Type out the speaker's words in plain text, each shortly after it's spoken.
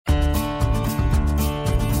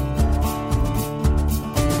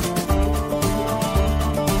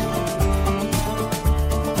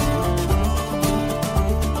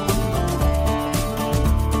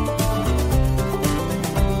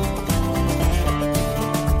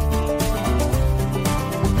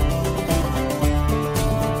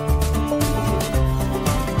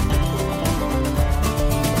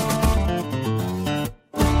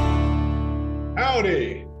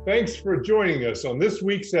Thanks for joining us on this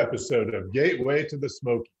week's episode of Gateway to the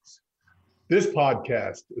Smokies. This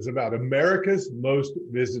podcast is about America's most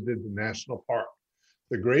visited national park,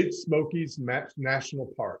 the Great Smokies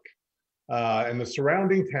National Park, and the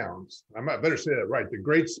surrounding towns. I might better say that right, the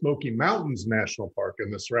Great Smoky Mountains National Park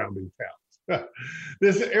and the surrounding towns.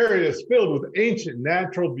 This area is filled with ancient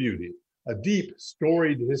natural beauty, a deep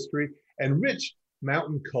storied history, and rich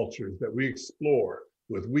mountain cultures that we explore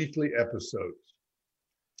with weekly episodes.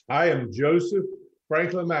 I am Joseph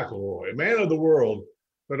Franklin McElroy, a man of the world,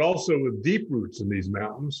 but also with deep roots in these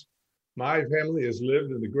mountains. My family has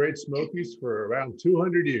lived in the Great Smokies for around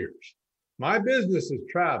 200 years. My business is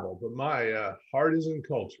travel, but my heart is in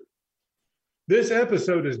culture. This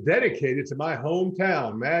episode is dedicated to my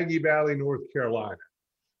hometown, Maggie Valley, North Carolina,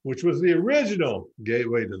 which was the original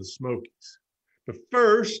gateway to the Smokies. But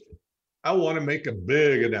first, I want to make a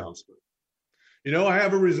big announcement. You know, I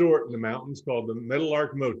have a resort in the mountains called the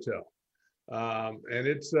Meadowlark Motel, and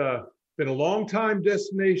it's been a long-time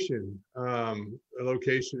destination, a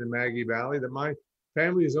location in Maggie Valley that my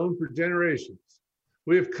family has owned for generations.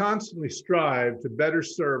 We have constantly strived to better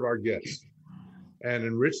serve our guests and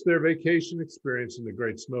enrich their vacation experience in the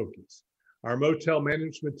Great Smokies. Our motel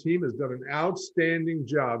management team has done an outstanding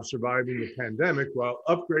job surviving the pandemic while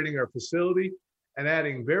upgrading our facility and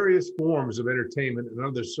adding various forms of entertainment and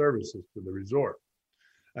other services to the resort.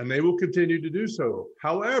 And they will continue to do so.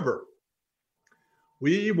 However,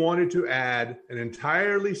 we wanted to add an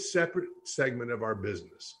entirely separate segment of our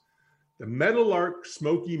business, the Meadowlark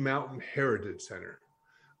Smoky Mountain Heritage Center,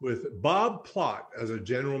 with Bob Plott as a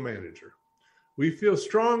general manager. We feel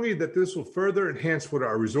strongly that this will further enhance what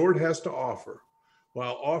our resort has to offer,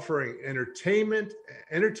 while offering entertaining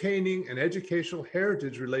and educational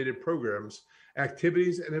heritage-related programs,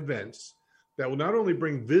 activities, and events that will not only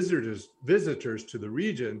bring visitors to the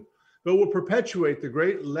region, but will perpetuate the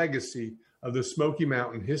great legacy of the Smoky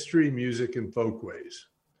Mountain history, music, and folkways.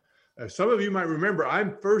 As some of you might remember, I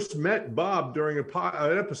first met Bob during an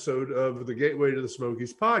episode of the Gateway to the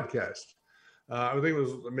Smokies podcast. I think it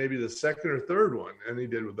was maybe the second or third one, and he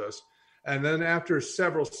did with us. And then after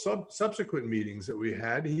several subsequent meetings that we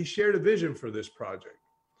had, he shared a vision for this project.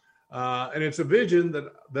 And it's a vision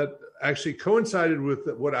that actually coincided with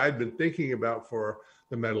what I'd been thinking about for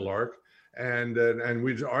the Meadowlark. And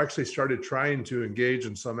we actually started trying to engage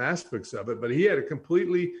in some aspects of it. But he had a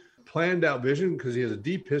completely planned out vision because he has a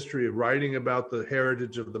deep history of writing about the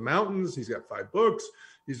heritage of the mountains. He's got 5 books.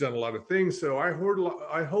 He's done a lot of things. So I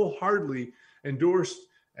wholeheartedly endorsed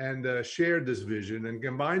and shared this vision and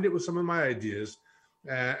combined it with some of my ideas.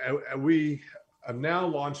 We have now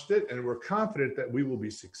launched it, and we're confident that we will be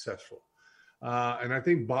successful. And I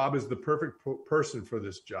think Bob is the perfect person for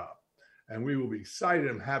this job, and we will be excited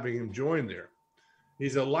in having him join there.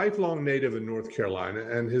 He's a lifelong native in North Carolina,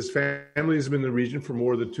 and his family has been in the region for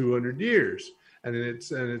more than 200 years. And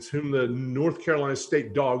it's whom the North Carolina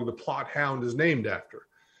state dog, the Plott Hound, is named after.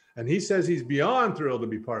 And he says he's beyond thrilled to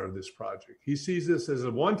be part of this project. He sees this as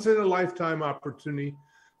a once-in-a-lifetime opportunity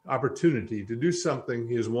to do something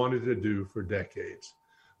he has wanted to do for decades,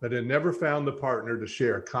 but had never found the partner to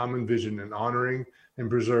share a common vision in honoring and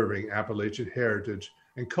preserving Appalachian heritage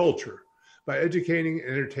and culture by educating and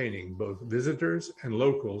entertaining both visitors and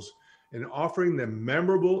locals and offering them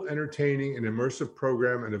memorable, entertaining, and immersive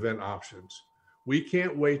program and event options. We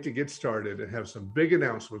can't wait to get started and have some big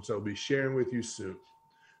announcements I'll be sharing with you soon.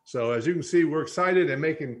 So as you can see, we're excited and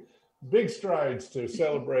making big strides to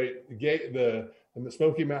celebrate the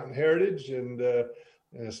Smoky Mountain heritage and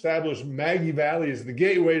establish Maggie Valley as the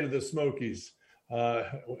gateway to the Smokies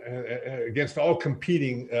against all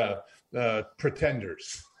competing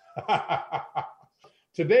pretenders.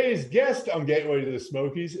 Today's guest on Gateway to the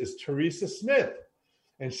Smokies is Teresa Smith,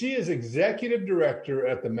 and she is Executive Director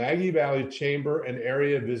at the Maggie Valley Chamber and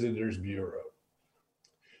Area Visitors Bureau.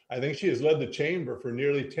 I think she has led the chamber for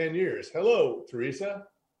nearly 10 years. Hello, Teresa.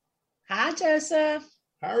 Hi, Joseph.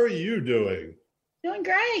 How are you doing? Doing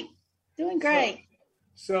great.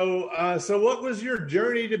 So what was your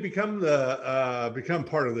journey to become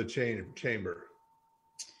part of the chamber?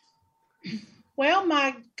 Well,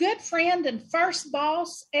 my good friend and first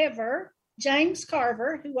boss ever, James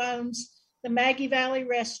Carver, who owns the Maggie Valley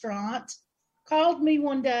Restaurant, called me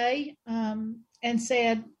one day and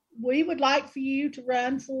said, we would like for you to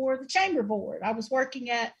run for the chamber board. I was working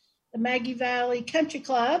at the Maggie Valley Country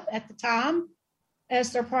Club at the time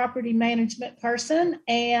as their property management person.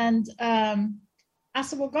 And I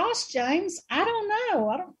said, well, gosh, James, I don't know.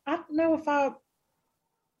 I don't know if I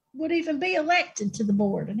would even be elected to the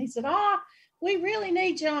board. And he said, we really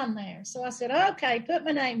need you on there. So I said, okay, put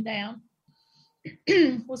my name down.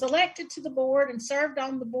 was elected to the board and served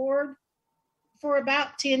on the board for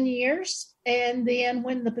about 10 years. And then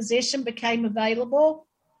when the position became available,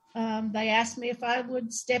 they asked me if I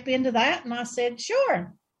would step into that. And I said,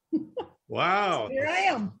 sure. Wow. So here I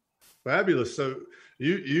am. Fabulous. So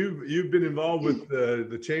you've been involved with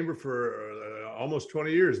the chamber for almost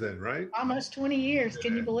 20 years then, right? Almost 20 years.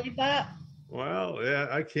 Can you believe that? Well, yeah,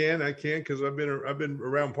 I can because I've been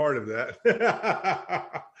around part of that.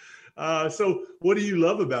 So what do you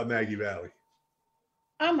love about Maggie Valley?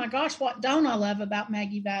 Oh my gosh, what don't I love about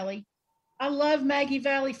Maggie Valley? I love Maggie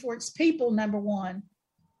Valley for its people, number one.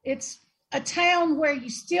 It's a town where you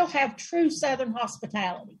still have true Southern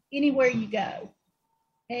hospitality anywhere you go.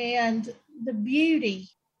 And the beauty,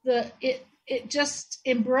 it just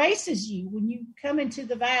embraces you. When you come into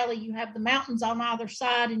the valley, you have the mountains on either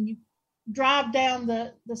side and you drive down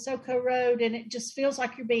the Soco Road and it just feels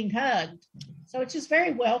like you're being hugged. So it's just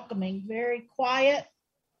very welcoming, very quiet.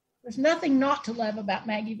 There's nothing not to love about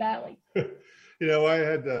Maggie Valley. I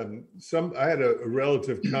had a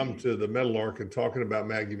relative come to the Meadowlark and talking about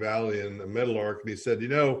Maggie Valley and the Meadowlark, and he said,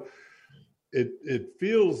 it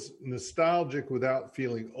feels nostalgic without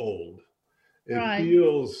feeling old.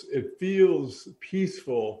 It feels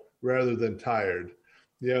peaceful rather than tired.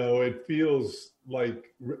 It feels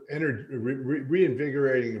like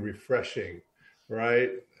reinvigorating and refreshing,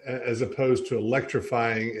 right? As opposed to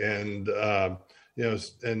electrifying and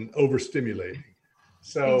and overstimulating.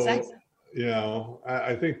 So, exactly.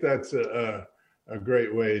 I think that's a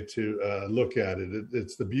great way to look at it.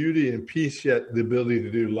 It's the beauty and peace, yet the ability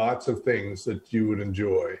to do lots of things that you would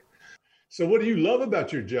enjoy. So what do you love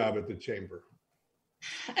about your job at the chamber?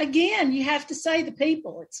 Again, you have to say the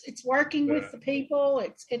people. It's working with the people.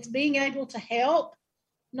 It's being able to help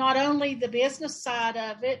not only the business side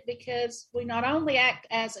of it, because we not only act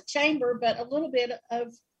as a chamber, but a little bit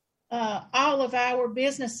of all of our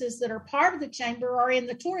businesses that are part of the chamber are in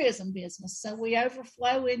the tourism business. So we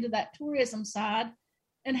overflow into that tourism side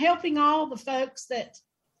and helping all the folks that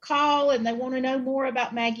call and they want to know more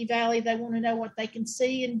about Maggie Valley. They want to know what they can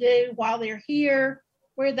see and do while they're here,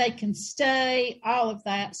 where they can stay, all of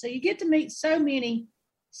that. So you get to meet so many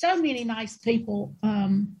nice people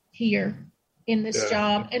here in this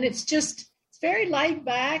job. And it's very laid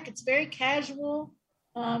back. It's very casual.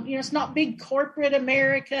 It's not big corporate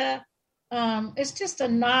America. It's just a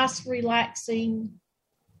nice, relaxing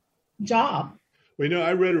job. Well,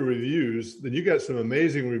 I read reviews, then you got some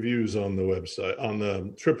amazing reviews on the website, on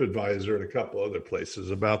the TripAdvisor and a couple other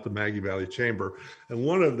places about the Maggie Valley Chamber. And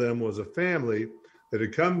one of them was a family that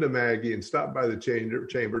had come to Maggie and stopped by the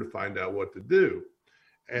chamber to find out what to do.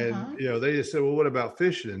 And, they just said, well, what about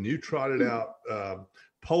fishing? And you trotted out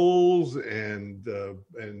poles and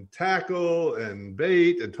tackle and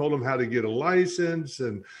bait and told them how to get a license.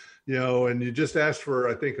 And, and you just asked for,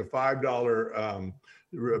 I think, a $5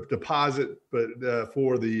 deposit, but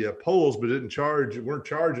for the poles, but weren't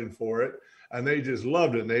charging for it. And they just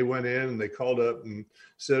loved it. And they went in and they called up and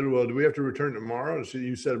said, well, do we have to return tomorrow? And so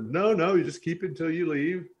you said, no, you just keep it until you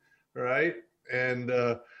leave. Right. And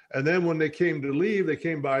then when they came to leave, they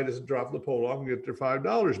came by to drop the pole off and get their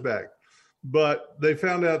 $5 back. But they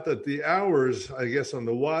found out that the hours, I guess, on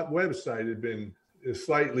the website had been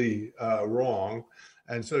slightly wrong.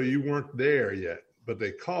 And so you weren't there yet, but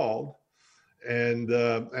they called and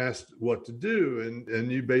asked what to do.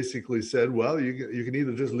 And you basically said, well, you can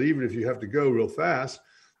either just leave it if you have to go real fast,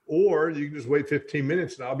 or you can just wait 15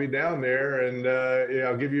 minutes and I'll be down there and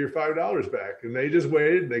I'll give you your $5 back. And they just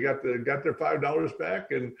waited. They got their $5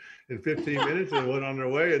 back in 15 minutes and went on their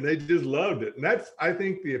way, and they just loved it. And that's, I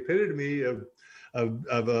think, the epitome of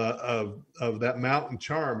that mountain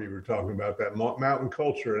charm you were talking about, that mountain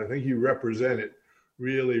culture. And I think you represent it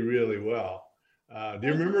really, really well. Do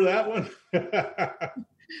you remember that one?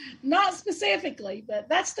 Not specifically, but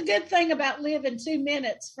that's the good thing about living 2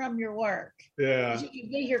 minutes from your work. Yeah, you can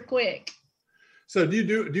be here quick. So do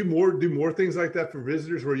you do more things like that for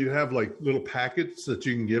visitors, where you have like little packets that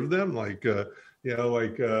you can give them, like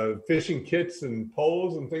fishing kits and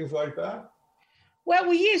poles and things like that? Well,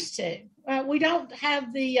 we used to. We don't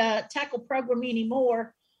have the tackle program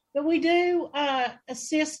anymore, but we do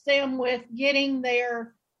assist them with getting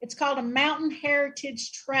their. It's called a Mountain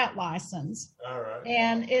Heritage Trout License. All right.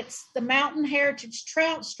 And it's the Mountain Heritage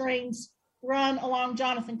Trout streams run along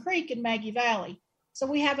Jonathan Creek in Maggie Valley. So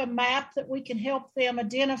we have a map that we can help them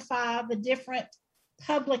identify the different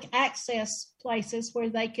public access places where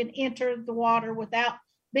they can enter the water without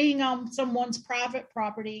being on someone's private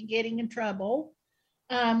property and getting in trouble.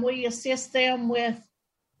 We assist them with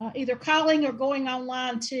either calling or going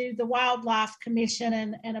online to the Wildlife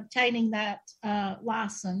Commission and obtaining that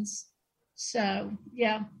license. So,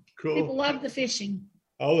 yeah, Cool. people love the fishing.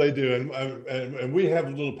 Oh, they do, and we have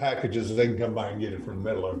little packages they can come by and get it from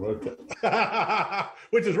the Metal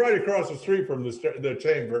which is right across the street from the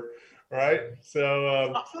chamber, right? So,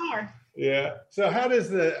 Not far. yeah. So, how does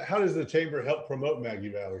the chamber help promote Maggie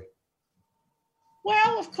Valley?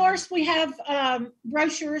 Well, of course, we have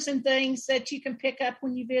brochures and things that you can pick up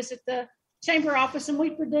when you visit the chamber office, and we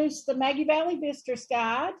produce the Maggie Valley Visitors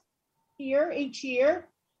Guide here each year.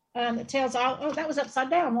 It tells all. Oh, that was upside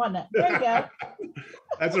down, wasn't it? There you go.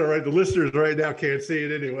 That's all right. The listeners right now can't see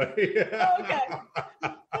it anyway. Okay.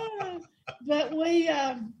 But we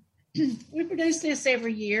produce this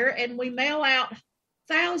every year, and we mail out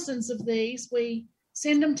thousands of these. We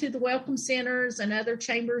send them to the welcome centers and other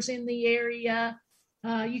chambers in the area.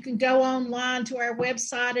 You can go online to our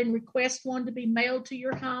website and request one to be mailed to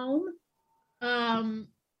your home.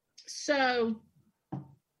 So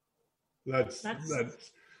that's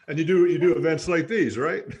and you do events like these,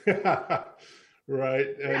 right? Right.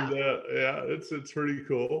 And yeah, it's pretty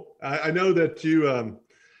cool. I know that you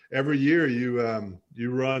every year you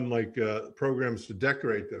run like programs to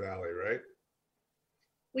decorate the valley, right?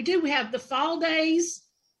 We do. We have the fall days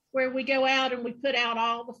where we go out and we put out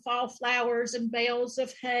all the fall flowers and bales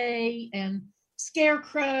of hay and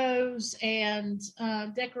scarecrows and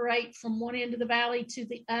decorate from one end of the valley to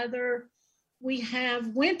the other. We have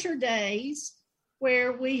winter days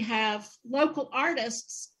where we have local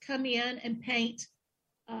artists come in and paint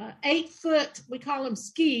 8-foot, we call them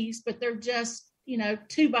skis, but they're just,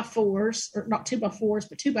 2x4s, or not 2x4s,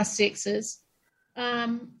 but 2x6s,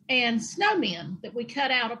 and snowmen that we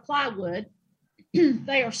cut out of plywood.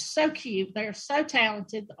 They are so cute. They are so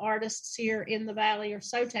talented. The artists here in the valley are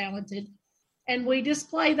so talented. And we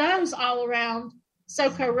display those all around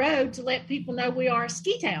SoCo Road to let people know we are a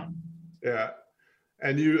ski town. Yeah.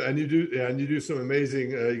 And you do some amazing,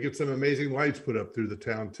 you get some amazing lights put up through the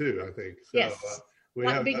town too, I think. So, yes. We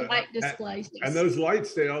like have big light displays. And those lights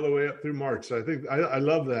stay all the way up through March. So I think I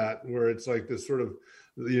love that, where it's like this sort of,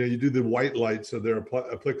 you do the white lights so they're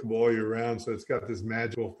applicable all year round. So it's got this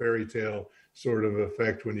magical fairy tale sort of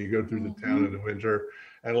effect when you go through the town in the winter.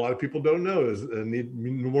 And a lot of people don't know,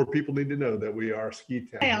 more people need to know that we are a ski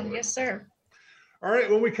town. Yes, sir. All right,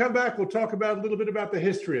 when we come back, we'll talk about a little bit about the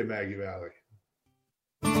history of Maggie Valley.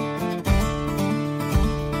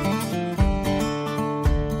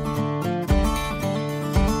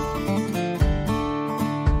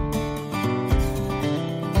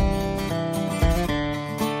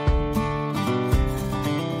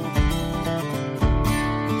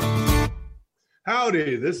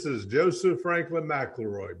 Howdy, this is Joseph Franklin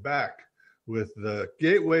McElroy back with the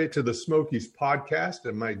Gateway to the Smokies podcast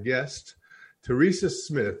and my guest, Teresa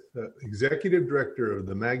Smith, Executive Director of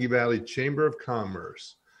the Maggie Valley Chamber of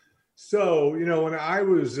Commerce. So, when I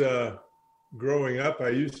was growing up, I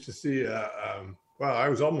used to see, I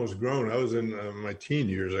was almost grown. I was in my teen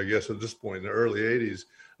years, I guess, at this point, in the early 80s.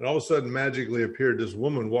 And all of a sudden, magically appeared this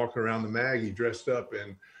woman walking around the Maggie dressed up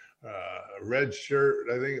in a red shirt,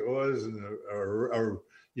 I think it was, and a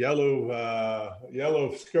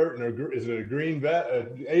yellow skirt, and is it a green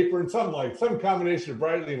apron, some combination of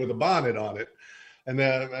brightly with a bonnet on it.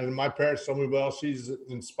 And my parents told me, well, she's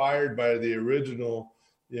inspired by the original,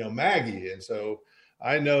 Maggie. And so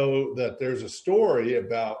I know that there's a story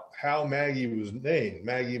about how Maggie was named,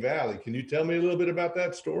 Maggie Valley. Can you tell me a little bit about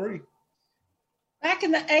that story? Back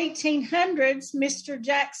in the 1800s, Mr.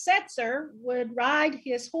 Jack Setzer would ride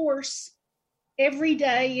his horse every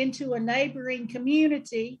day into a neighboring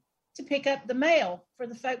community to pick up the mail for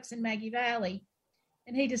the folks in Maggie Valley.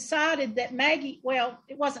 And he decided that Maggie, well,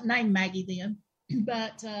 it wasn't named Maggie then,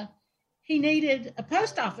 but he needed a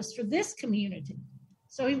post office for this community,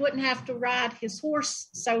 so he wouldn't have to ride his horse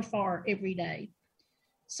so far every day.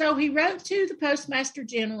 So he wrote to the Postmaster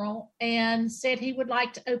General and said he would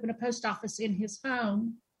like to open a post office in his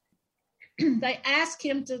home. They asked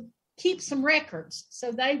him to keep some records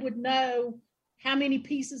so they would know how many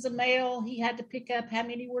pieces of mail he had to pick up, how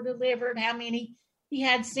many were delivered, how many he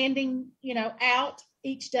had sending, out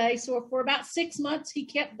each day. So for about 6 months, he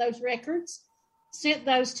kept those records, sent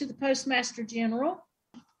those to the Postmaster General.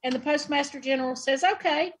 And the Postmaster General says,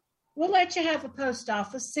 okay, we'll let you have a post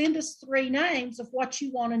office. Send us 3 names of what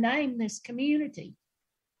you want to name this community.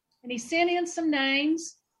 And he sent in some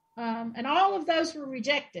names, and all of those were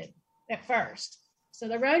rejected at first. So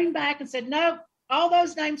they wrote him back and said, no, all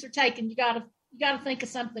those names are taken. You got to think of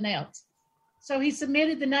something else. So he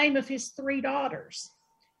submitted the name of his 3 daughters.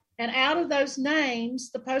 And out of those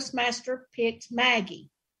names, the postmaster picked Maggie.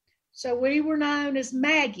 So we were known as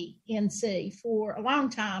Maggie NC for a long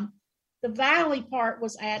time. The Valley part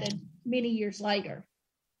was added many years later.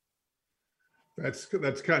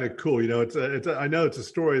 That's kind of cool. You know, I know it's a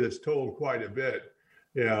story that's told quite a bit,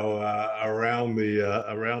 you know, around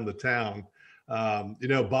the town. You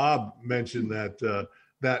know, Bob mentioned that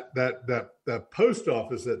that post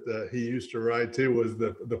office that he used to ride to was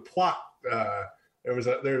the Plot. There was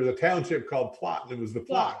a township called Plot, and it was the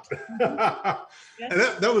Plot. Yes. And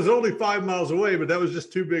that was only 5 miles away, but that was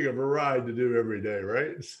just too big of a ride to do every day,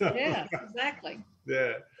 right? So, Yeah, exactly.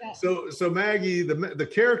 yeah. Yeah. So Maggie, the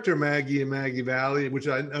character Maggie in Maggie Valley, which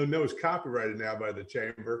I know is copyrighted now by the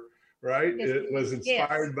Chamber, right? Yes, It was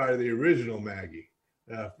inspired by the original Maggie.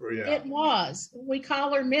 It was. We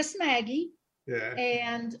call her Miss Maggie. Yeah.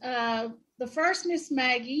 And the first Miss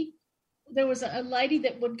Maggie, there was a lady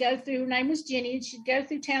that would go through, her name was Jenny, and she'd go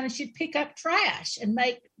through town and she'd pick up trash and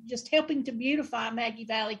just helping to beautify Maggie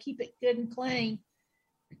Valley, keep it good and clean.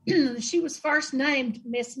 She was first named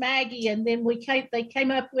Miss Maggie, and then they came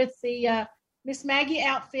up with the Miss Maggie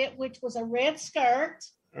outfit, which was a red skirt,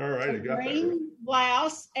 All right, I got green that.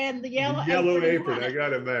 blouse, and the yellow apron. I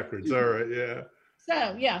got it backwards. All right, yeah.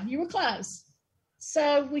 So yeah, you were close.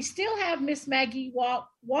 So we still have Miss Maggie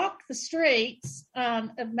walk the streets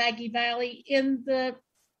of Maggie Valley in the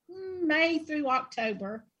May through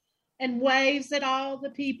October, and waves at all the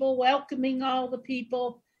people, welcoming all the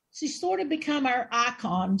people. She's sort of become our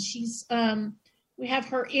icon. We have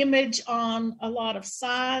her image on a lot of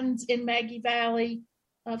signs in Maggie Valley.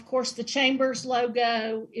 Of course, the Chamber's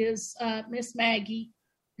logo is Miss Maggie,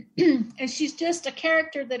 and she's just a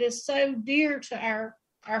character that is so dear to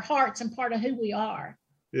our hearts and part of who we are.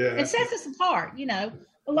 Yeah. It sets us apart. You know,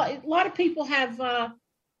 a lot of people have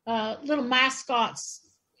little mascots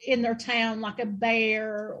in their town, like a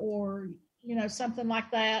bear or, you know, something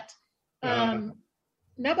like that.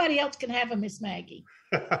 Nobody else can have a Miss Maggie.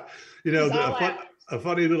 You know, a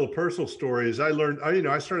funny little personal story is I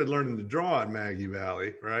started learning to draw in Maggie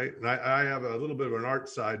Valley, right? And I have a little bit of an art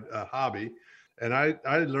side hobby, and I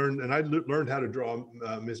learned how to draw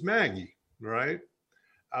Miss Maggie, right?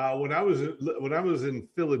 When I was in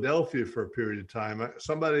Philadelphia for a period of time,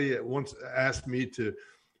 somebody once asked me to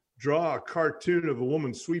draw a cartoon of a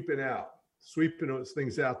woman sweeping those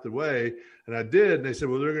things out the way, and I did. And they said,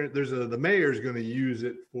 "Well, the mayor's going to use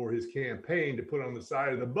it for his campaign to put on the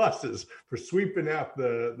side of the buses for sweeping out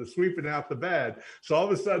the bad." So all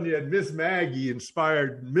of a sudden, you had Miss Maggie,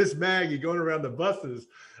 inspired Miss Maggie, going around the buses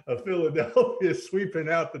of Philadelphia sweeping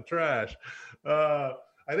out the trash.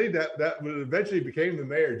 I think that eventually became the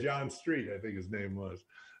mayor, John Street, I think his name was.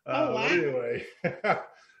 Oh, wow. Anyway,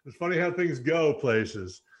 it's funny how things go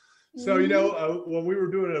places. So, you know, when we were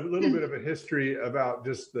doing a little bit of a history about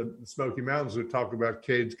just the Smoky Mountains, we talked about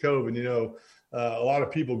Cades Cove, and, you know, a lot of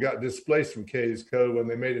people got displaced from Cades Cove when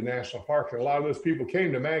they made a national park. And a lot of those people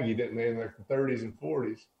came to Maggie, didn't they, in the 30s and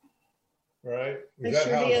 40s? Right? Is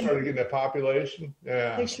that how it started getting a population?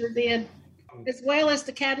 Yeah. They sure did. As well as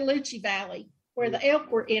the Cataloochee Valley, where the elk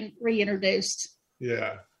were reintroduced.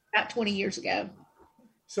 Yeah. About 20 years ago.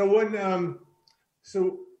 So when,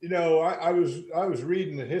 you know, I was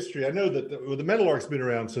reading the history. I know that the Meadowlark's been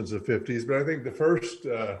around since the 50s, but I think the first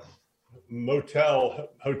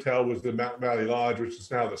hotel was the Mountain Valley Lodge, which is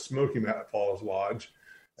now the Smoky Falls Lodge.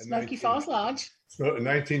 Smoky Falls Lodge. In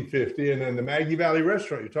 1950, and then the Maggie Valley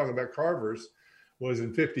Restaurant, you're talking about Carver's, was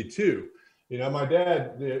in 52. You know, my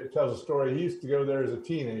dad tells a story. He used to go there as a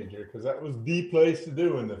teenager because that was the place to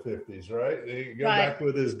do in the 50s, right? He'd go back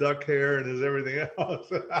with his duck hair and his everything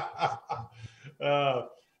else.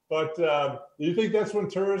 But do you think that's when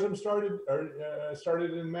tourism started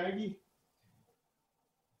in Maggie?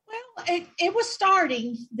 Well, it was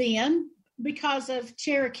starting then because of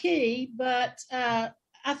Cherokee, but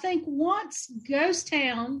I think once Ghost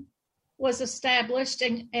Town was established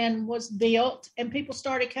and was built and people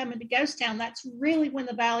started coming to Ghost Town, that's really when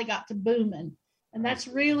the valley got to booming. And that's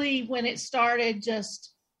really when it started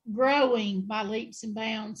just growing by leaps and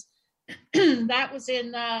bounds. That was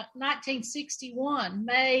in 1961,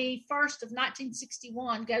 May 1st of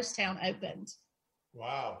 1961, Ghost Town opened.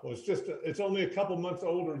 Wow. Well, it's only a couple months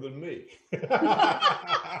older than me.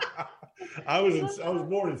 I was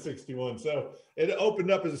born in 61, so it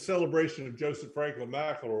opened up as a celebration of Joseph Franklin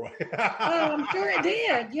McElroy. Oh, I'm sure it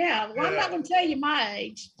did. Yeah. Well, I'm not going to tell you my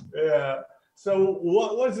age. Yeah. So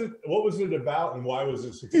what was it about, and why was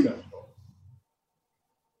it successful?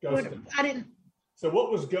 I didn't. So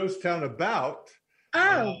what was Ghost Town about?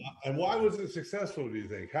 Oh. And why was it successful, do you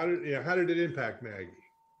think? How did it impact Maggie?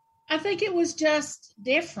 I think it was just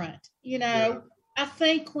different. You know, yeah. I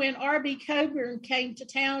think when R.B. Coburn came to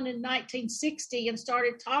town in 1960 and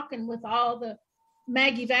started talking with all the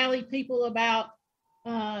Maggie Valley people about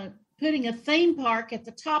putting a theme park at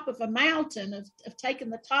the top of a mountain, of taking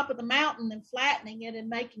the top of the mountain and flattening it and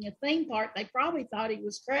making a theme park. They probably thought he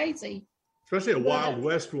was crazy. Especially a Wild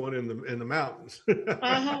West one in the mountains.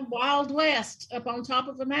 Wild West up on top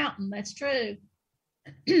of a mountain. That's true.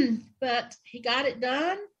 But he got it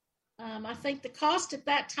done. I think the cost at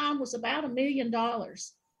that time was about $1 million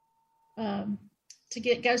to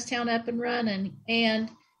get Ghost Town up and running. And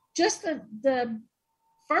just the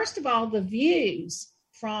first of all, the views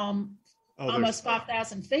from almost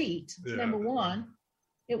 5,000 feet, number one.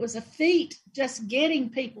 It was a feat just getting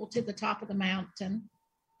people to the top of the mountain.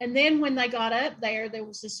 And then when they got up there, there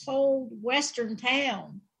was this whole Western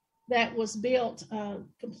town that was built, a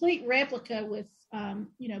complete replica with,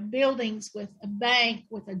 buildings, with a bank,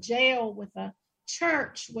 with a jail, with a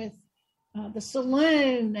church, with the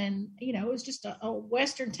saloon. And, it was just a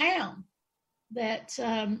Western town that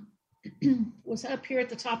was up here at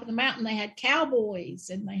the top of the mountain. They had cowboys,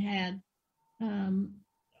 and they had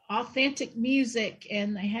authentic music,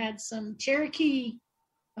 and they had some Cherokee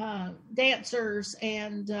dancers,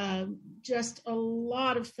 and just a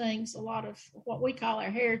lot of things, a lot of what we call our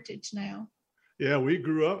heritage now. Yeah, we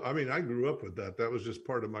grew up. I mean, I grew up with that. That was just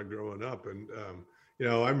part of my growing up. And,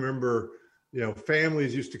 I remember,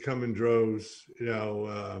 families used to come in droves,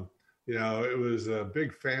 it was a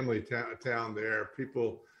big family town there.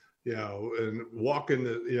 People, and walking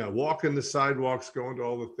the sidewalks, going to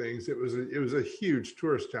all the things. It was a huge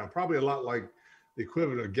tourist town, probably a lot like the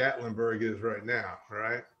equivalent of Gatlinburg is right now,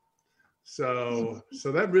 right? So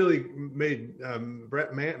that really made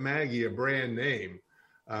Brett Maggie a brand name,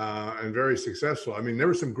 and very successful. I mean, there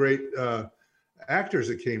were some great actors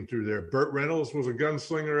that came through there. Burt Reynolds was a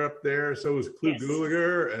gunslinger up there. So was Clu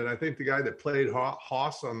Gulager, and I think the guy that played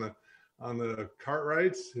Hoss on the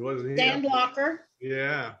Cartwrights, wasn't he? Dan Blocker.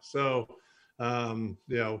 Yeah. So,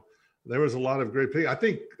 there was a lot of great people. I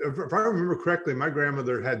think, if I remember correctly, my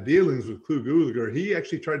grandmother had dealings with Clu Gulager. He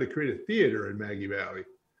actually tried to create a theater in Maggie Valley,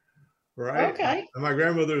 right? Okay. And my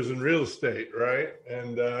grandmother's in real estate, right?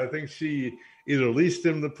 And I think she either leased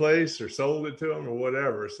him the place or sold it to him or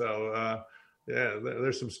whatever. So,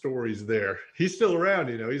 there's some stories there. He's still around,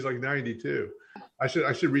 he's like 92. I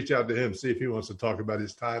should reach out to him, see if he wants to talk about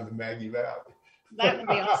his time in Maggie Valley. That would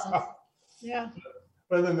be awesome. Yeah.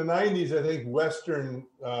 But in the 90s, I think Western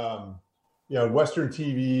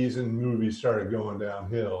TVs and movies started going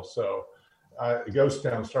downhill. So Ghost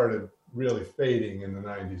Town started really fading in the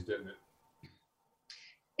 90s, didn't it?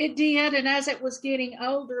 It did. And as it was getting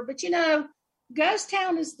older, but Ghost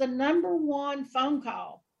Town is the number one phone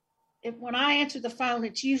call. When I answer the phone,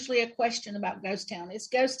 it's usually a question about Ghost Town. Is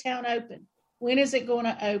Ghost Town open? When is it going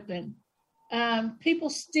to open? People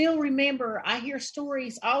still remember. I hear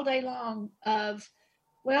stories all day long of,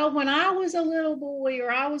 well, when I was a little boy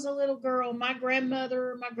or I was a little girl, my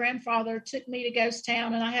grandmother or my grandfather took me to Ghost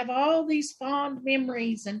Town, and I have all these fond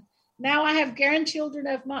memories. And now I have grandchildren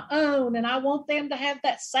of my own, and I want them to have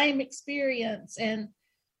that same experience. And,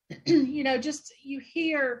 just you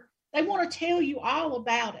hear, they want to tell you all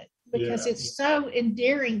about it because it's so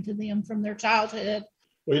endearing to them from their childhood.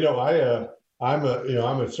 Well, I'm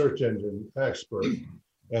a search engine expert,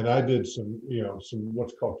 and I did some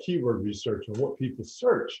what's called keyword research on what people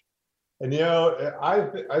search. And, I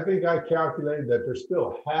think I calculated that there's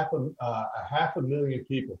still a half a million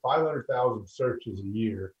people, 500,000 searches a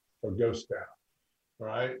year for Ghost Town,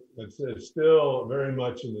 right? It's still very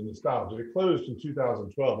much in the nostalgia. It closed in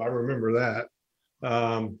 2012. I remember that.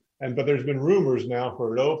 But there's been rumors now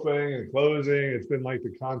for it opening and closing. It's been like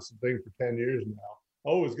the constant thing for 10 years now.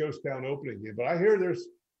 Oh, is Ghost Town opening again? But I hear there's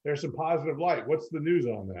some positive light. What's the news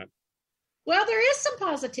on that? Well, there is some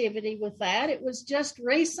positivity with that. It was just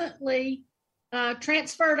recently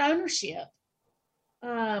transferred ownership.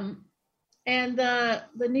 And the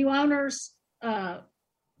new owners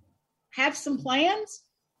have some plans,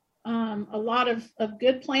 a lot of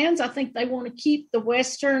good plans. I think they want to keep the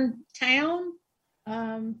Western town,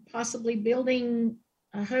 possibly building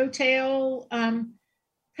a hotel.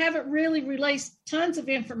 Haven't really released tons of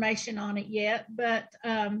information on it yet, but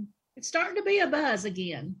it's starting to be a buzz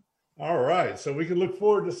again. All right, so we can look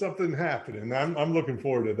forward to something happening. I'm looking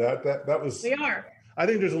forward to that. That was. We are. I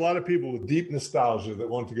think there's a lot of people with deep nostalgia that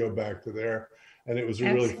want to go back to there, and it was a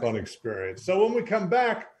really fun experience. So when we come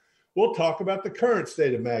back, we'll talk about the current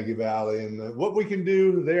state of Maggie Valley and what we can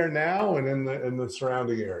do there now and in the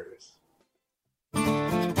surrounding areas.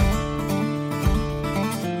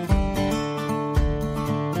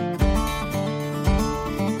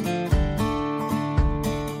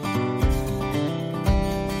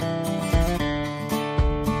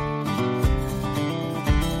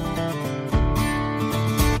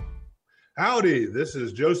 Howdy, this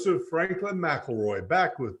is Joseph Franklin McElroy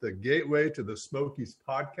back with the Gateway to the Smokies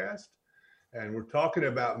podcast. And we're talking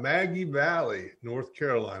about Maggie Valley, North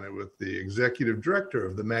Carolina, with the executive director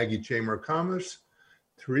of the Maggie Chamber of Commerce,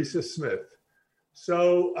 Teresa Smith.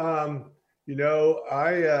 So, I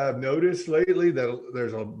noticed lately that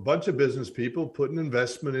there's a bunch of business people putting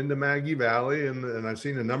investment into Maggie Valley, and I've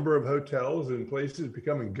seen a number of hotels and places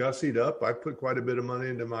becoming gussied up. I put quite a bit of money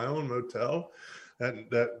into my own motel.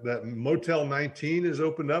 That Motel 19 is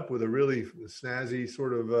opened up with a really snazzy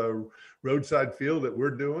sort of roadside feel that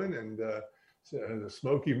we're doing, and the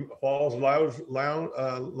Smoky Falls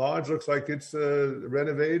Lodge looks like it's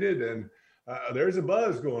renovated, and there's a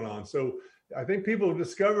buzz going on. So I think people have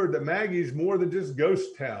discovered that Maggie's more than just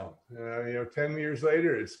ghost town. 10 years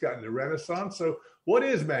later, it's gotten a renaissance. So what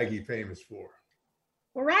is Maggie famous for?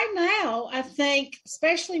 Well, right now, I think,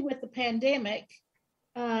 especially with the pandemic,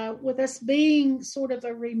 with us being sort of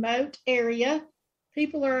a remote area,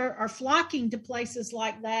 people are flocking to places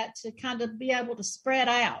like that to kind of be able to spread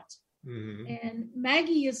out. Mm-hmm. And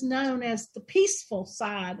Maggie is known as the peaceful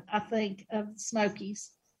side, I think, of the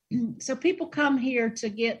Smokies. So people come here to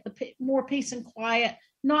get the more peace and quiet,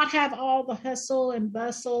 not have all the hustle and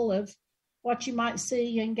bustle of what you might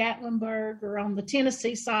see in Gatlinburg or on the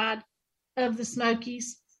Tennessee side of the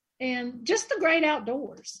Smokies, and just the great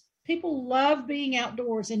outdoors. People love being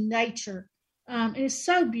outdoors in nature. It's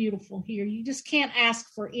so beautiful here. You just can't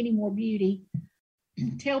ask for any more beauty.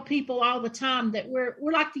 Tell people all the time that we're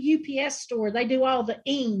like the UPS store. They do all the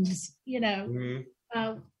ings,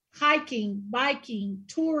 mm-hmm. Hiking, biking,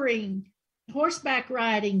 touring, horseback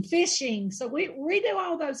riding, fishing. So we do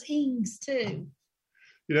all those ings too.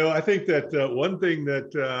 I think that one thing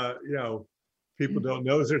that, people don't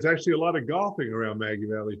know is there's actually a lot of golfing around Maggie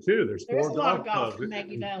Valley too. There's a lot of golf clubs in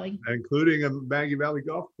Maggie Valley, including a Maggie Valley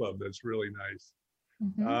Golf Club that's really nice.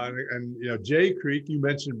 Mm-hmm. And Jay Creek, you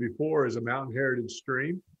mentioned before, is a mountain heritage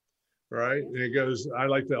stream, right? And it goes. I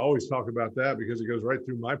like to always talk about that because it goes right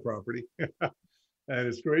through my property, and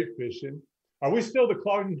it's great fishing. Are we still the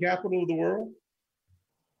clogging capital of the world?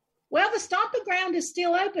 Well, the stomping ground is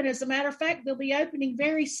still open. As a matter of fact, they'll be opening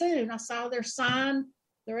very soon. I saw their sign.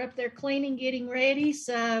 They're up there cleaning, getting ready.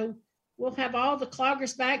 So we'll have all the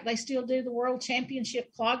cloggers back. They still do the World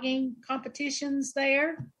Championship clogging competitions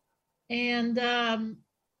there. And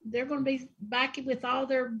they're going to be back with all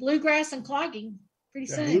their bluegrass and clogging pretty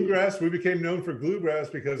soon. Bluegrass, we became known for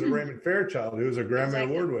bluegrass because of Raymond Fairchild, who was a Grammy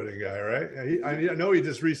Award-winning guy, right? I know he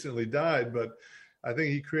just recently died, but I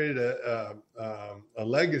think he created a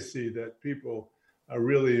legacy that people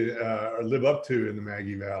really live up to in the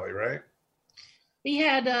Maggie Valley, right? We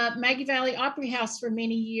had Maggie Valley Opry House for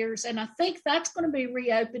many years, and I think that's going to be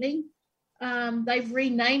reopening. They've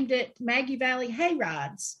renamed it Maggie Valley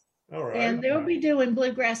Hayrides. All right. And they'll be doing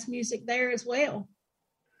bluegrass music there as well.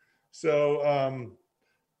 So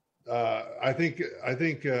I think I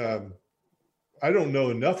don't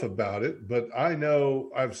know enough about it, but I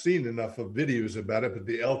know I've seen enough of videos about it, but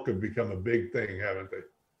the elk have become a big thing, haven't they?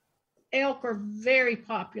 Elk are very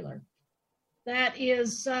popular. That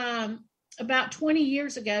is about 20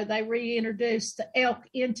 years ago, they reintroduced the elk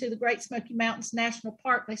into the Great Smoky Mountains National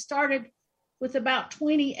Park. They started with about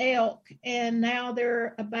 20 elk, and now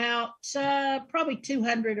they're about probably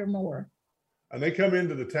 200 or more. And they come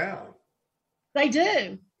into the town. They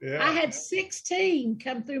do. Yeah. I had 16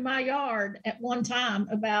 come through my yard at one time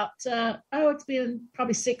about, it's been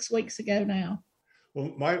probably 6 weeks ago now.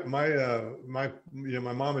 Well, my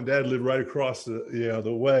mom and dad live right across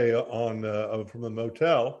the way on from the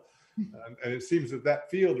motel, and it seems that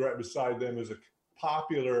field right beside them is a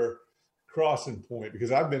popular crossing point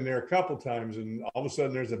because I've been there a couple times, and all of a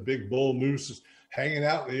sudden there's a big bull moose hanging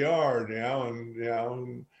out in the yard,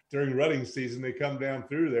 and during rutting season they come down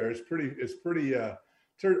through there. It's pretty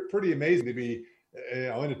amazing to be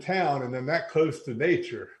in a town and then that close to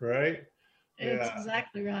nature, right? That's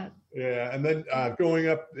exactly right. Yeah, and then going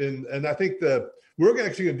up and I think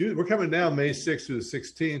we're coming down May 6th to the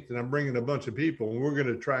 16th, and I'm bringing a bunch of people, and we're going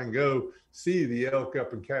to try and go see the elk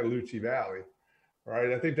up in Cataloochee Valley.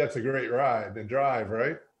 Right, I think that's a great ride and drive,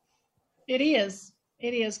 right? It is.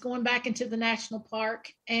 It is going back into the national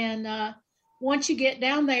park, and once you get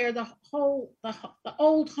down there, the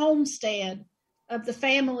old homestead of the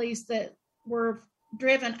families that were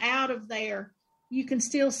driven out of there, you can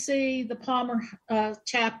still see the Palmer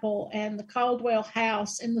Chapel and the Caldwell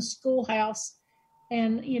House and the schoolhouse,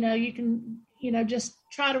 and you can just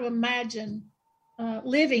try to imagine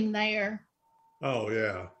living there. Oh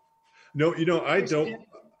yeah. No, I don't.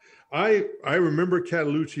 I remember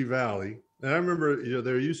Cataloochee Valley, and I remember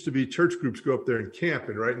there used to be church groups go up there and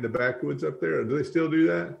camping right in the backwoods up there. Do they still do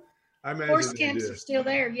that? I Horse imagine they camps do. are still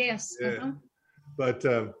there. Yes. Yeah. Uh-huh. But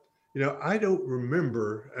I don't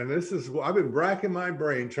remember, and this is I've been racking my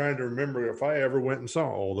brain trying to remember if I ever went and saw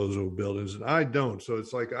all those old buildings, and I don't. So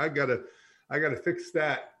it's like I gotta fix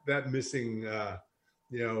that missing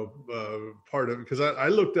part of it, because I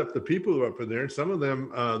looked up the people who are up in there, and some of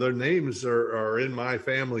them their names are in my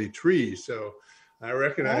family tree. So I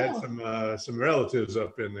reckon I had some relatives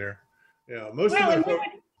up in there. Yeah,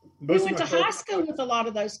 we went to high school with a lot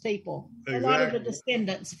of those people. Exactly. A lot of the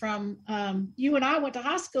descendants from you and I went to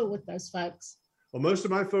high school with those folks. Well, most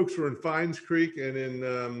of my folks were in Fines Creek and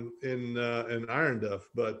in Iron Duff,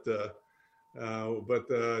 but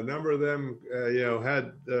a number of them,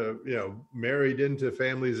 had married into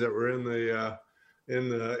families that were in the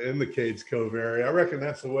Cades Cove area. I reckon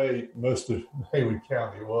that's the way most of Haywood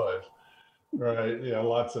County was, right?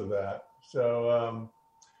 Lots of that. So.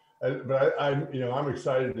 But I'm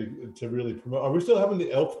excited to really promote. Are we still having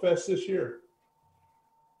the Elk Fest this year?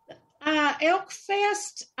 Elk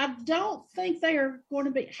Fest, I don't think they are going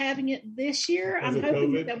to be having it this year. I'm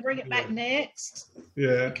hoping that they'll bring it back next.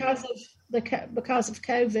 Yeah. Because of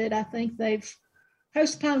COVID, I think they've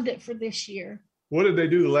postponed it for this year. What did they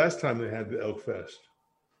do the last time they had the Elk Fest?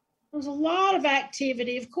 There was a lot of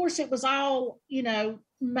activity. Of course, it was all,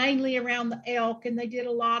 mainly around the elk, and they did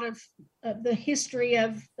a lot of the history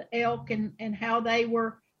of the elk and how they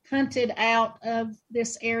were hunted out of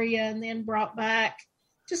this area and then brought back.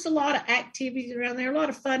 Just a lot of activities around there, a lot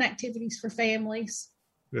of fun activities for families.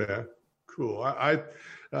 Yeah, cool. I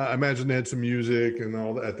imagine they had some music and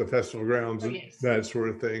all that at the festival grounds, that sort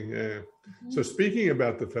of thing. Yeah. Mm-hmm. So speaking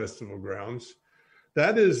about the festival grounds,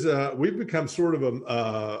 that is, we've become sort of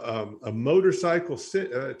a motorcycle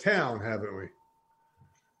town, haven't we?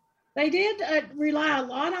 They did rely a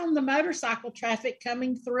lot on the motorcycle traffic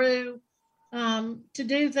coming through to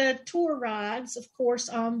do the tour rides, of course,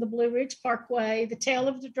 on the Blue Ridge Parkway, the Tail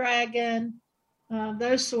of the Dragon,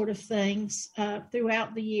 those sort of things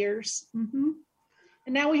throughout the years. Mm-hmm.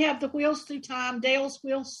 And now we have the Wheels Through Time, Dale's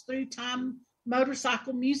Wheels Through Time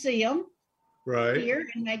Motorcycle Museum here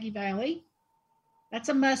in Maggie Valley. That's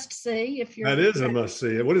a must-see if you're. That is a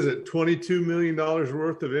must-see. What is it? $22 million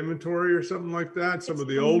worth of inventory or something like that. Some of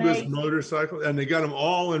the oldest motorcycles, and they got them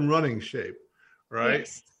all in running shape, right?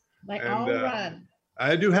 Yes, they all run.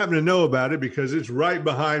 I do happen to know about it because it's right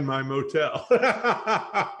behind my motel,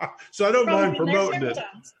 so I don't mind promoting it.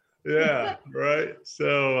 Yeah, right.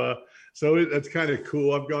 So that's kind of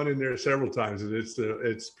cool. I've gone in there several times, and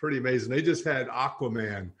it's pretty amazing. They just had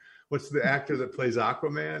Aquaman. What's the actor that plays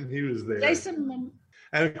Aquaman? He was there. Jason.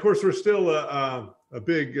 And of course, we're still a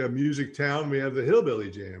big music town. We have the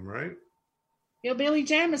Hillbilly Jam, right? Hillbilly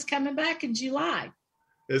Jam is coming back in July.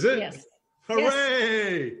 Is it? Yes.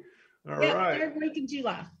 Hooray! Yes. All right. Third week in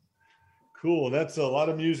July. Cool. That's a lot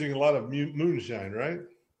of music, a lot of moonshine, right?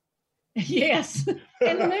 Yes,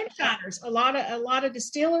 and the moonshiners. A lot of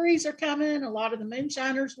distilleries are coming. A lot of the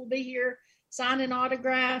moonshiners will be here signing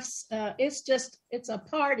autographs. It's a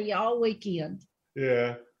party all weekend.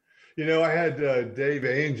 Yeah. I had Dave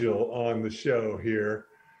Angel on the show here,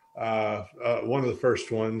 one of the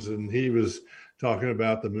first ones, and he was talking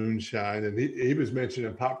about the moonshine, and he was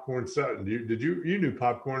mentioning Popcorn Sutton. You knew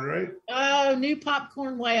Popcorn, right? Oh, knew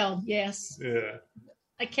Popcorn well, yes. Yeah.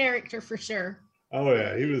 A character for sure. Oh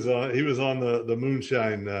yeah, he was on the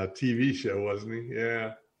Moonshine TV show, wasn't he?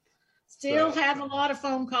 Yeah. Still have a lot of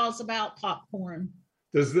phone calls about popcorn.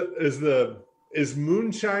 Is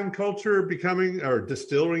moonshine culture becoming, or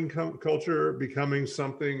distilling culture becoming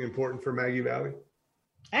something important for Maggie Valley?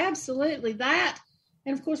 Absolutely. That,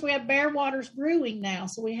 and of course we have Bear Waters Brewing now,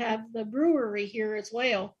 so we have the brewery here as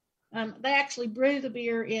well. They actually brew the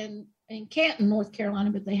beer in Canton, North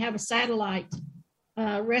Carolina, but they have a satellite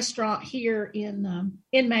restaurant here in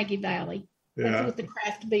Maggie Valley with the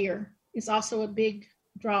craft beer. It's also a big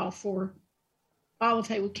draw for all of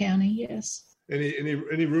Haywood County. Yes. Any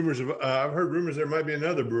rumors of? I've heard rumors there might be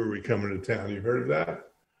another brewery coming to town. You've heard of that?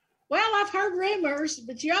 Well, I've heard rumors,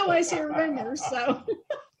 but you always hear rumors. So.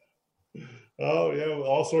 Oh yeah,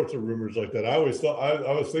 all sorts of rumors like that. I always thought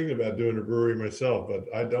I was thinking about doing a brewery myself, but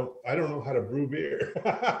I don't know how to brew beer.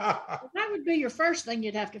 Well, that would be your first thing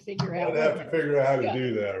you'd have to figure out. I'd have to figure out how to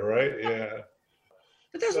do that, right? Yeah.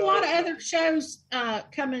 But there's a lot of other shows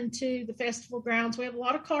coming to the festival grounds. We have a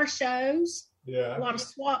lot of car shows. Yeah. A lot of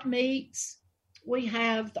swap meets. We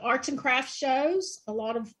have the arts and crafts shows.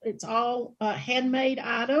 It's all handmade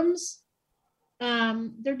items.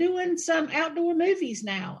 They're doing some outdoor movies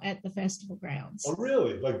now at the festival grounds. Oh,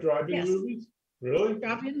 really? Like drive-in movies? Really?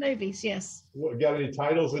 Drive-in movies, yes. Got any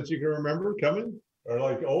titles that you can remember coming? Or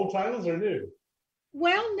like old titles or new?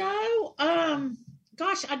 Well, no.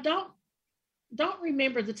 gosh, I don't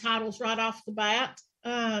remember the titles right off the bat.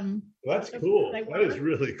 That's cool. That is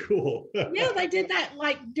really cool. Yeah, they did that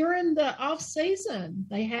like during the off season.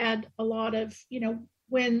 They had a lot of,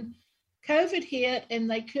 when COVID hit and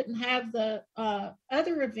they couldn't have the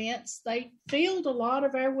other events, they filled a lot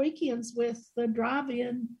of our weekends with the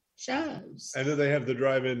drive-in shows. And then they have the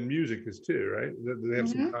drive-in music too, right? They have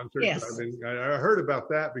some concerts. Yes. I heard about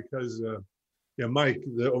that because Mike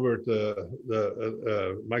over at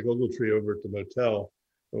the Mike Ogletree over at the motel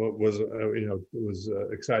was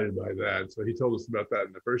excited by that. So he told us about that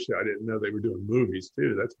in the first show. I didn't know they were doing movies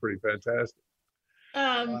too. That's pretty fantastic.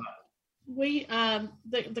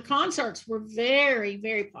 The concerts were very,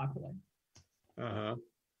 very popular.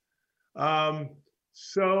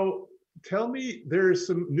 So tell me, there's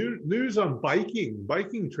some news on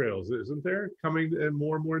biking trails, isn't there, coming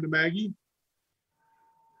more and more into Maggie?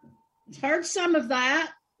 Heard some of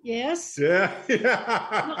that. Yes. Yeah.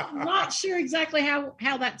 Not sure exactly how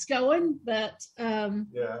that's going, but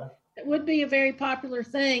it would be a very popular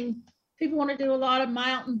thing. People want to do a lot of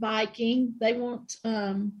mountain biking. They want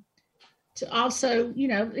to also,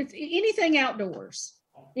 it's anything outdoors.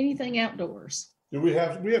 Anything outdoors. Do we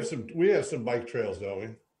have some bike trails, don't we?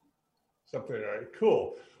 Something, all right,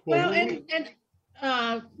 cool. Well, and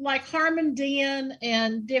like Harmon Den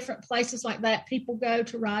and different places like that, people go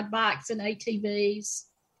to ride bikes and ATVs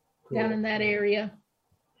down in that area.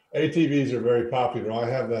 ATVs are very popular. I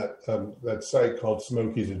have that site called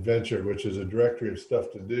Smokey's Adventure, which is a directory of stuff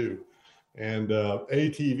to do. And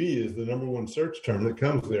ATV is the number one search term that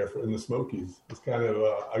comes there in the Smokies. It's kind of,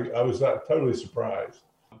 I was totally surprised.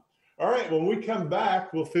 All right, when we come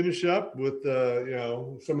back, we'll finish up with,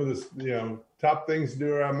 some of this, top things to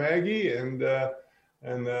do around Maggie and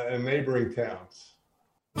neighboring towns.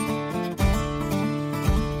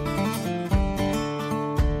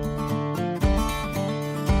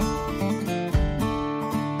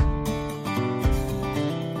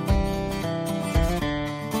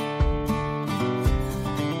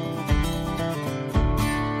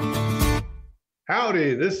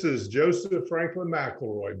 Howdy, this is Joseph Franklin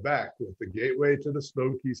McElroy back with the Gateway to the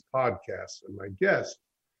Smokies podcast and my guest,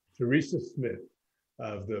 Teresa Smith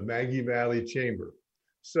of the Maggie Valley Chamber.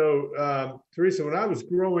 So, Teresa, when I was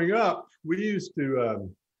growing up, we used to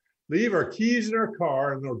leave our keys in our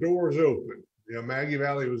car and our doors open. Maggie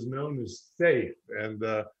Valley was known as safe. And,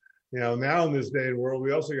 now in this day and world,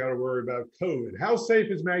 we also got to worry about COVID. How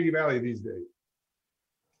safe is Maggie Valley these days?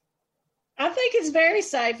 I think it's very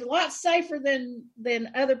safe, a lot safer than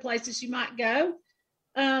other places you might go.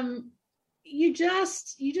 You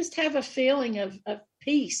just have a feeling of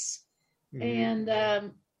peace. Mm-hmm. And,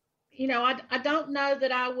 I don't know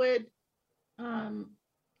that I would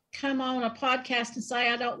come on a podcast and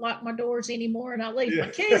say I don't lock my doors anymore and I leave my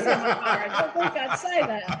keys in my car. I don't think I'd say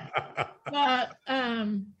that. But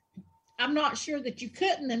I'm not sure that you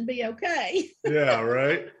couldn't and be okay. Yeah,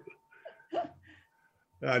 right.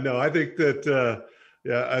 No, I think that,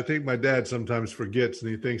 I think my dad sometimes forgets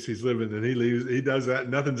and he thinks he's living and he leaves. He does that.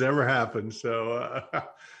 Nothing's ever happened. So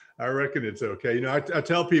I reckon it's okay. I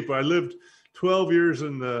tell people I lived 12 years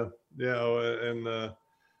in the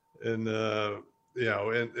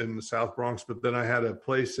South Bronx, but then I had a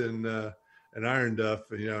place in Iron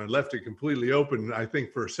Duff, and left it completely open, I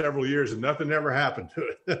think, for several years and nothing ever happened to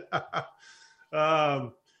it.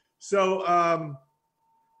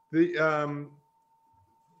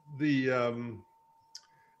 In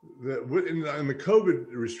the COVID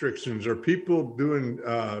restrictions, are people doing,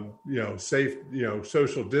 safe,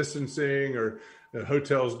 social distancing, or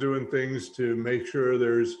hotels doing things to make sure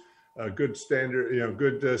there's a good standard,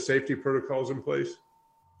 good safety protocols in place?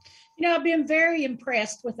 I've been very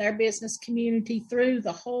impressed with our business community through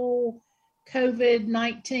the whole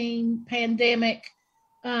COVID-19 pandemic.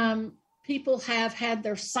 People have had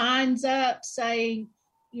their signs up saying,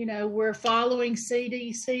 we're following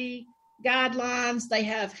CDC guidelines. They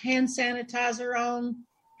have hand sanitizer on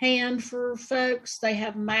hand for folks. They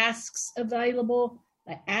have masks available.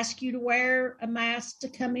 They ask you to wear a mask to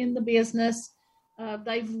come in the business.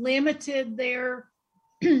 They've limited their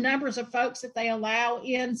numbers of folks that they allow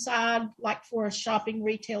inside, like for a shopping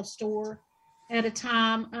retail store at a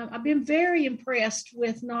time. I've been very impressed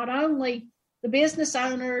with not only the business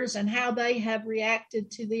owners and how they have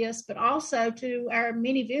reacted to this, but also to our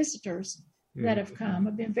many visitors that have come.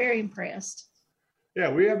 I've been very impressed.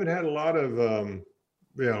 Yeah, we haven't had a lot of,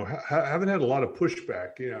 haven't had a lot of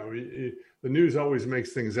pushback. The news always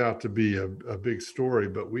makes things out to be a big story,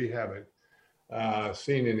 but we haven't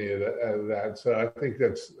seen any of that. So I think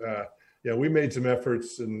that's, we made some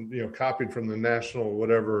efforts and, copied from the national,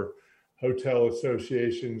 hotel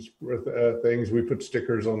associations with things. We put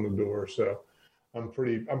stickers on the door. So I'm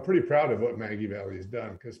pretty proud of what Maggie Valley has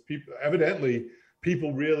done, because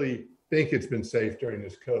people really think it's been safe during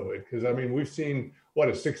this COVID. Because I mean, we've seen a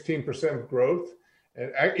 16% growth,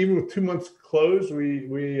 and even with 2 months closed,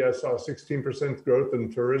 we saw 16% growth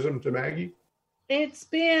in tourism to Maggie. It's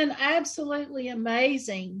been absolutely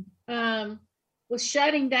amazing. With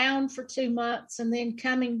shutting down for 2 months and then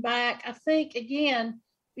coming back, I think again,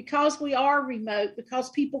 because we are remote, because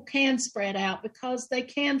people can spread out, because they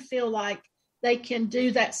can feel like they can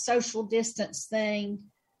do that social distance thing,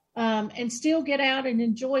 and still get out and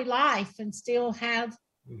enjoy life and still have,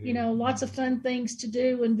 lots of fun things to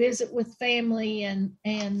do and visit with family. And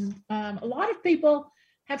a lot of people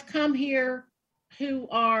have come here who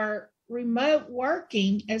are remote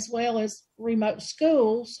working as well as remote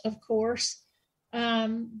schools, of course.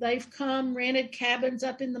 They've come, rented cabins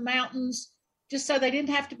up in the mountains just so they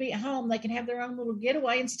didn't have to be at home. They can have their own little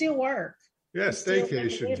getaway and still work. Yeah,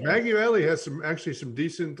 staycations. Maggie Valley has some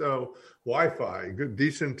decent Wi-Fi,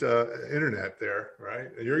 decent internet there, right?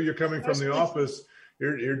 You're coming from the office.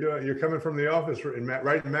 You're coming from the office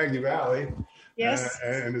right in Maggie Valley. Yes,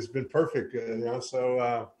 and it's been perfect.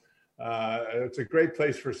 So it's a great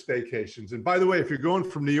place for staycations. And by the way, if you're going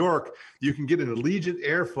from New York, you can get an Allegiant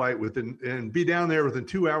Air flight and be down there within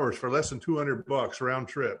 2 hours for less than $200 round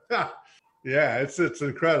trip. Yeah, it's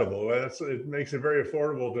incredible. It makes it very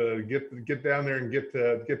affordable to get down there and get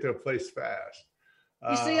to a place fast.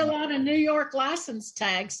 You see a lot of New York license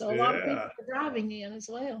tags, so a lot of people are driving in as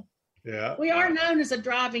well. Yeah, we are known as a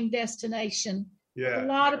driving destination. Yeah, a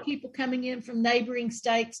lot of people coming in from neighboring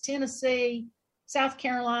states, Tennessee, South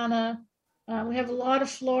Carolina. We have a lot of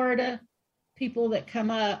Florida people that come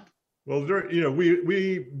up. Well,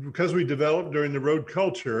 we because we developed during the road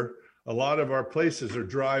culture, a lot of our places are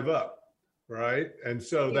drive up. Right. And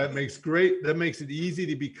so that makes it easy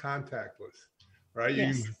to be contactless. Right.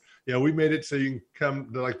 Yes. We made it so you can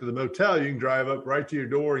come to the motel, you can drive up right to your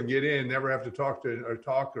door and get in, never have to talk or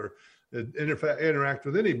interact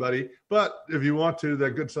with anybody. But if you want to,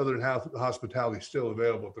 that good Southern hospitality is still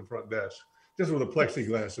available at the front desk, just with a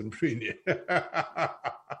plexiglass in between you.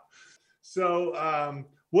 So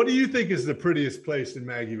what do you think is the prettiest place in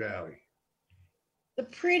Maggie Valley? The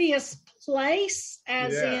prettiest place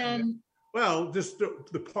in? Well, just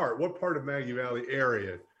what part of Maggie Valley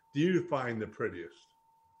area do you find the prettiest?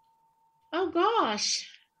 Oh gosh,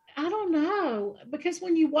 I don't know. Because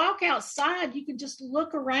when you walk outside, you can just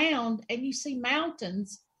look around and you see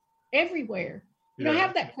mountains everywhere. I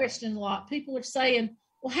have that question a lot. People are saying,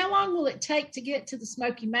 well, how long will it take to get to the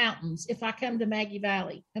Smoky Mountains if I come to Maggie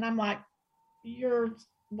Valley? And I'm like,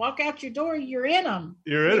 walk out your door, you're in them.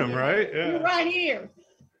 You're in them, right? Yeah. You're right here.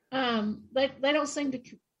 They don't seem to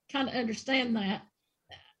kind of understand that.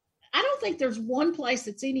 I don't think there's one place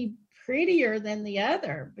that's any prettier than the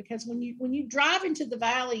other, because when you drive into the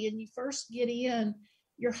valley and you first get in,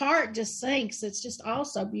 your heart just sinks. It's just all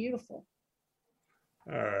so beautiful.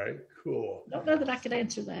 All right, cool. I don't know that I could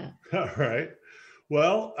answer that. All right.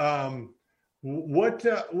 Well, what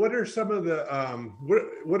are some of the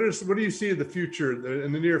what do you see in the future,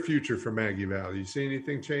 in the near future for Maggie Valley? You see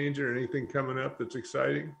anything change or anything coming up that's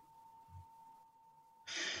exciting?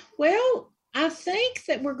 Well, I think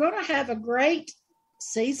that we're going to have a great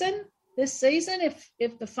season this season.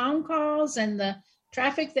 If the phone calls and the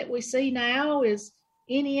traffic that we see now is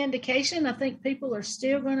any indication, I think people are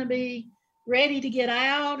still going to be ready to get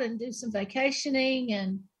out and do some vacationing.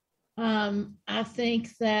 And I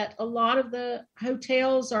think that a lot of the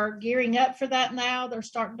hotels are gearing up for that now. They're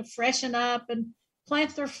starting to freshen up and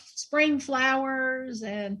plant their spring flowers,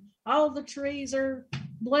 and all the trees are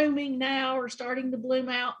blooming now, or starting to bloom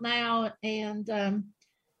out now. And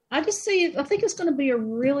I think it's going to be a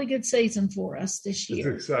really good season for us this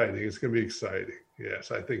year. It's exciting. It's going to be exciting.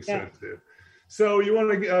 Yes, I think so too. So you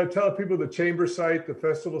want to tell people the chamber site, the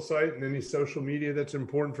festival site, and any social media that's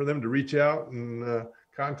important for them to reach out and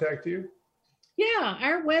contact you? Yeah,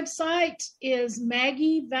 our website is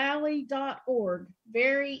maggievalley.org.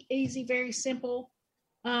 Very easy, very simple.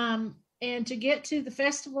 And to get to the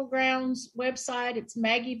festival grounds website, it's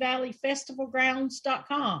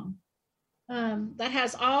maggievalleyfestivalgrounds.com. That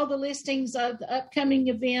has all the listings of the upcoming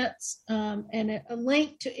events, and a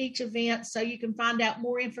link to each event, so you can find out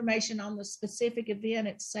more information on the specific event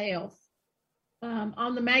itself.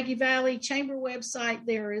 On the Maggie Valley Chamber website,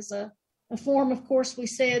 there is a form, of course, we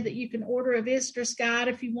said that you can order a visitor's guide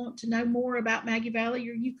if you want to know more about Maggie Valley,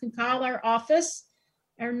 or you can call our office.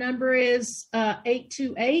 Our number is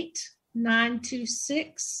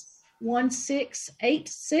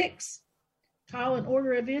 828-926-1686. Call and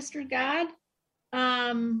order a visitor guide.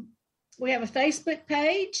 We have a Facebook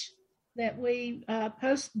page that we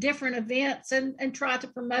post different events and try to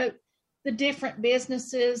promote the different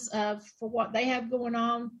businesses for what they have going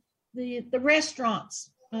on. The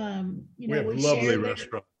restaurants, we have lovely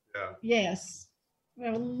restaurants. Yeah. Yes, we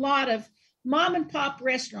have a lot of mom and pop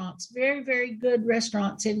restaurants, very, very good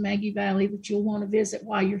restaurants in Maggie Valley that you'll want to visit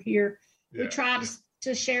while you're here. Yeah. We try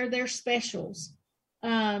to share their specials.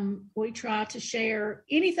 We try to share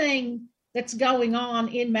anything that's going on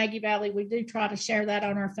in Maggie Valley. We do try to share that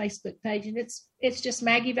on our Facebook page, and it's just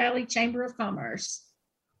Maggie Valley Chamber of Commerce.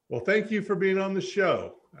 Well, thank you for being on the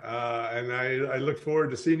show, and I look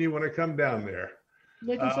forward to seeing you when I come down there.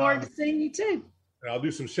 Looking forward to seeing you too. I'll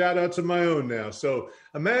do some shout outs of my own now. So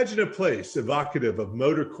imagine a place evocative of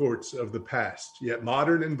motor courts of the past, yet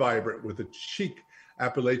modern and vibrant with a chic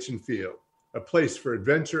Appalachian feel, a place for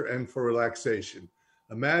adventure and for relaxation.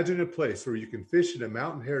 Imagine a place where you can fish in a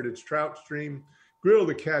mountain heritage trout stream, grill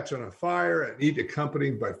the catch on a fire, and eat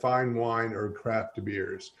accompanied by fine wine or craft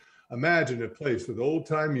beers. Imagine a place with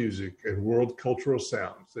old-time music and world cultural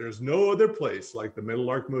sounds. There's no other place like the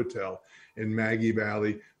Meadowlark Motel in Maggie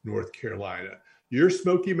Valley, North Carolina. Your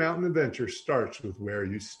Smoky Mountain adventure starts with where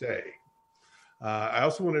you stay. I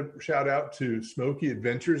also want to shout out to Smoky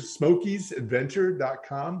Adventures,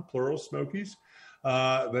 smokiesadventure.com, plural Smokies.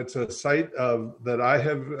 That's a site that I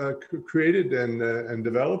have created and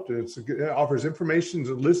developed. It offers information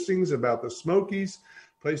and listings about the Smokies,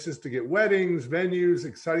 places to get weddings, venues,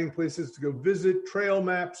 exciting places to go visit, trail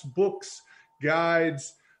maps, books,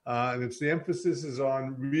 guides. And the emphasis is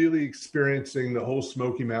on really experiencing the whole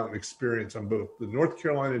Smoky Mountain experience on both the North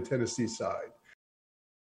Carolina and Tennessee side.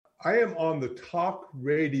 I am on the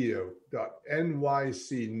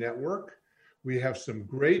talkradio.nyc network. We have some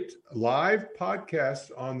great live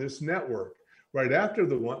podcasts on this network. Right after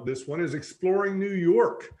this one is Exploring New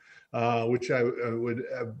York, which I would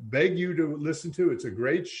beg you to listen to. It's a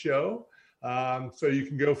great show. So you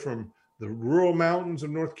can go from the rural mountains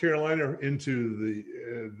of North Carolina into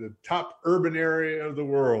the top urban area of the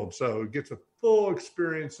world. So it gets a full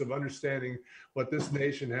experience of understanding what this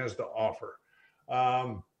nation has to offer.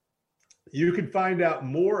 You can find out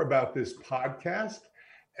more about this podcast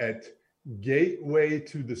at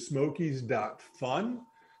gatewaytothesmokies.fun.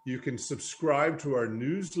 You can subscribe to our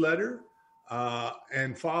newsletter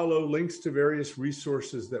and follow links to various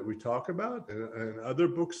resources that we talk about and other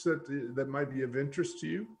books that might be of interest to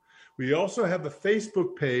you. We also have a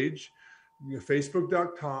Facebook page,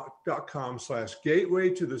 facebook.com/Gateway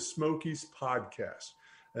to the Smokies podcast.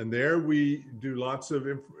 And there we do lots of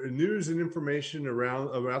news and information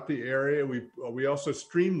about the area. We also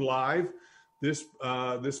stream live this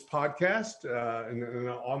podcast, and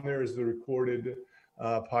on there is the recorded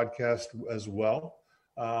podcast as well.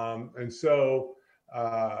 And so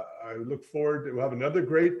I look forward to, we'll have another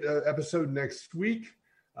great episode next week.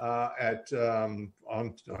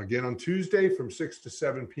 On Tuesday from 6 to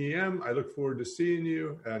 7 p.m. I look forward to seeing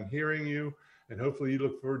you and hearing you, and hopefully you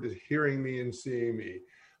look forward to hearing me and seeing me.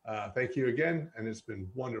 Thank you again, and it's been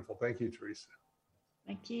wonderful. Thank you, Teresa.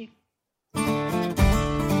 Thank you.